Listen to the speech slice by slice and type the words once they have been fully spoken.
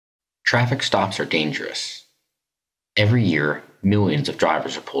Traffic stops are dangerous. Every year, millions of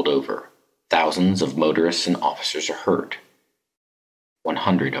drivers are pulled over. Thousands of motorists and officers are hurt.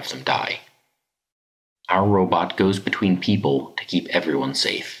 100 of them die. Our robot goes between people to keep everyone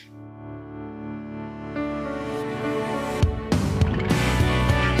safe.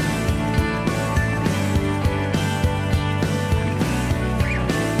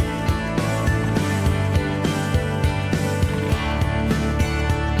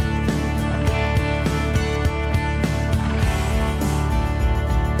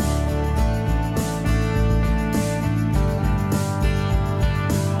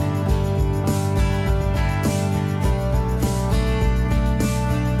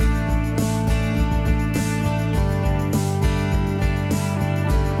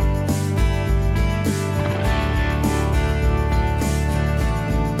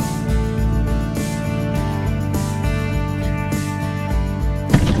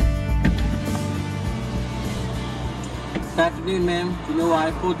 Good afternoon, ma'am. Do you know why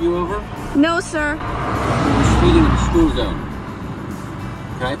I pulled you over? No, sir. You were speeding in the school zone.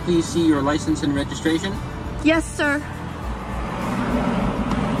 Can I please see your license and registration? Yes, sir.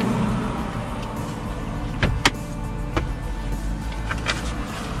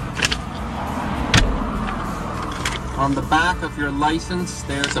 On the back of your license,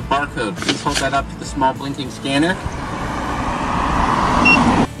 there's a barcode. Please hold that up to the small blinking scanner.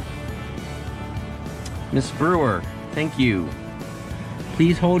 Miss Brewer, thank you.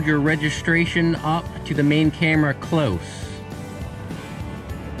 Please hold your registration up to the main camera close.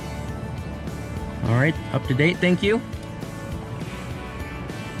 All right, up to date, thank you.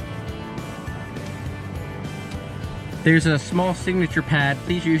 There's a small signature pad.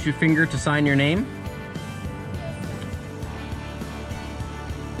 Please use your finger to sign your name.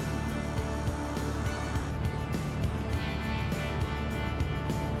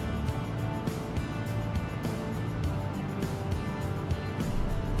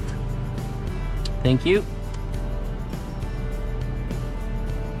 Thank you.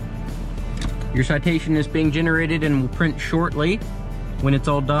 Your citation is being generated and will print shortly. When it's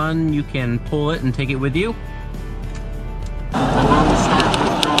all done, you can pull it and take it with you. I'm going to start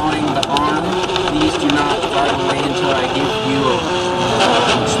withdrawing the arm. Please do not drive away until I give you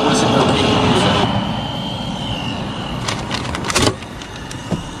an explicit okay to do so.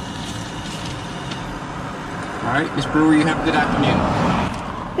 All right, Miss Brewer, you have a good afternoon.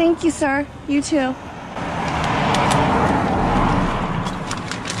 Thank you, sir. You too.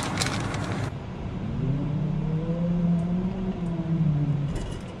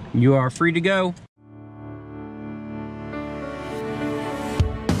 You are free to go.